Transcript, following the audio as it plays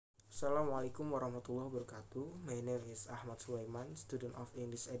Assalamualaikum warahmatullahi wabarakatuh. My name is Ahmad Sulaeman, student of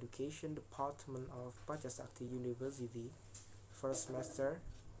English Education, Department of Pancasakti University, first semester.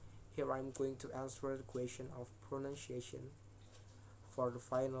 Here I'm going to answer the question of pronunciation for the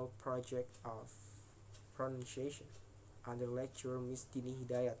final project of pronunciation under lecture Miss Dini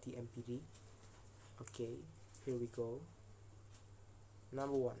Hidayati M.Pd. Okay, here we go.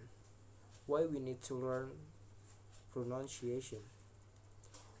 Number 1. Why we need to learn pronunciation?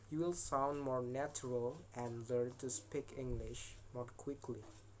 You will sound more natural and learn to speak English more quickly.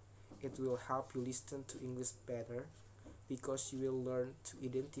 It will help you listen to English better because you will learn to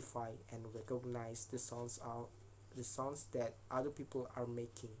identify and recognize the sounds that other people are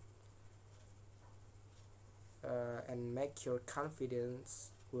making, and make your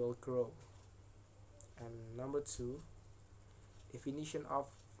confidence will grow. And number 2, definition of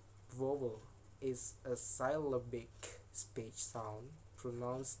vowel is a syllabic speech sound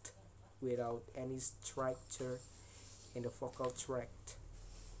pronounced without any structure in the vocal tract.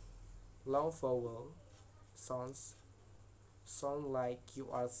 Long vowel sounds sound like you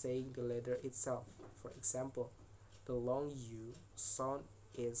are saying the letter itself. For example, the long U sound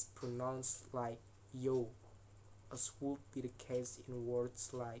is pronounced like yo, as would be the case in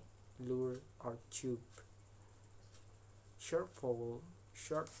words like lure or tube. Short vowel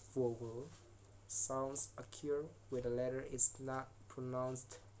sounds occur when the letter is not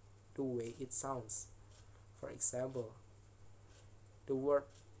pronounced the way it sounds. For example, the word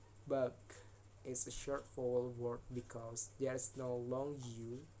bug is a short vowel word because there is no long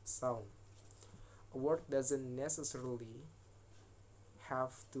U sound. A word doesn't necessarily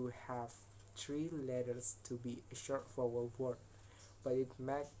have to have 3 letters to be a short vowel word, but it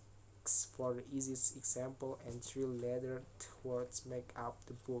makes for the easiest example, and 3-lettered words make up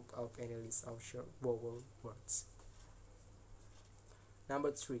the bulk of any list of short vowel words.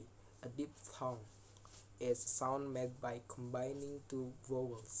 Number 3. A diphthong is a sound made by combining 2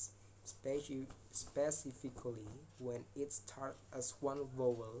 vowels, specifically when it starts as one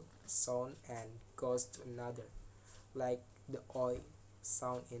vowel sound and goes to another, like the oi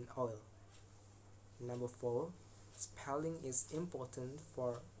sound in oil. Number 4. Spelling is important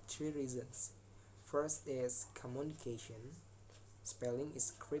for 3 reasons. First is communication. Spelling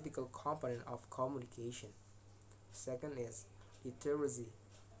is a critical component of communication. Second is literacy.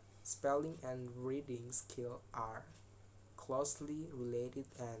 Spelling and reading skill are closely related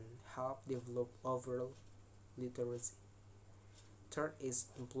and help develop overall literacy. Third is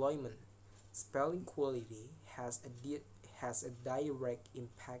employment. Spelling quality has a direct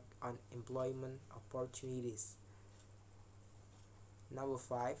impact on employment opportunities. Number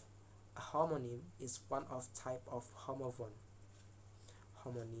 5. A homonym is one of type of homophone.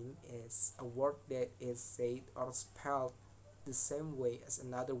 Homonym is a word that is said or spelled the same way as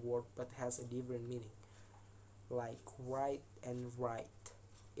another word but has a different meaning, like right and right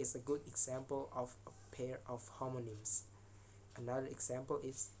is a good example of a pair of homonyms. Another example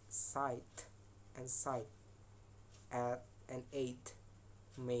is sight and sight, at and eight,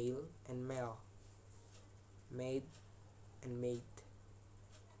 male and male, maid and maid.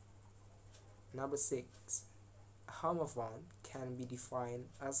 Number 6. A homophone can be defined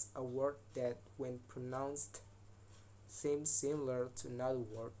as a word that, when pronounced, seems similar to another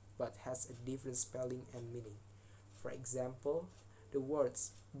word but has a different spelling and meaning. For example, the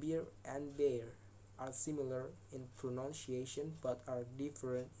words beer and bear are similar in pronunciation but are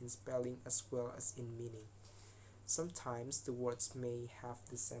different in spelling as well as in meaning. Sometimes the words may have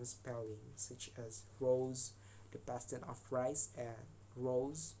the same spelling, such as rose, the past tense of rice, and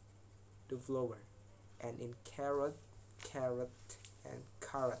rose, the flower, and in carrot, carrot, and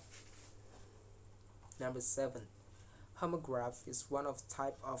carrot. Number 7. Homograph is one of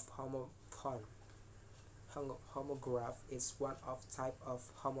type of homophone. Homograph is one of type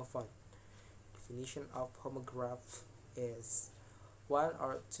of homophone. Definition of homograph is one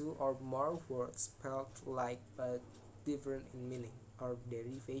or two or more words spelled like but different in meaning or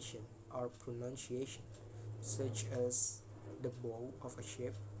derivation or pronunciation, such as the bow of a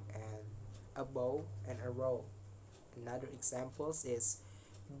ship and a bow and a row. Another examples is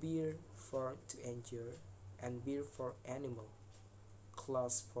beer for to endure and beer for animal,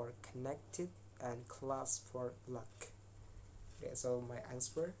 class for connected, and class for luck. That's all my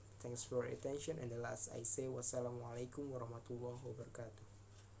answer. Thanks for your attention, and the last I say wassalamualaikum warahmatullahi wabarakatuh.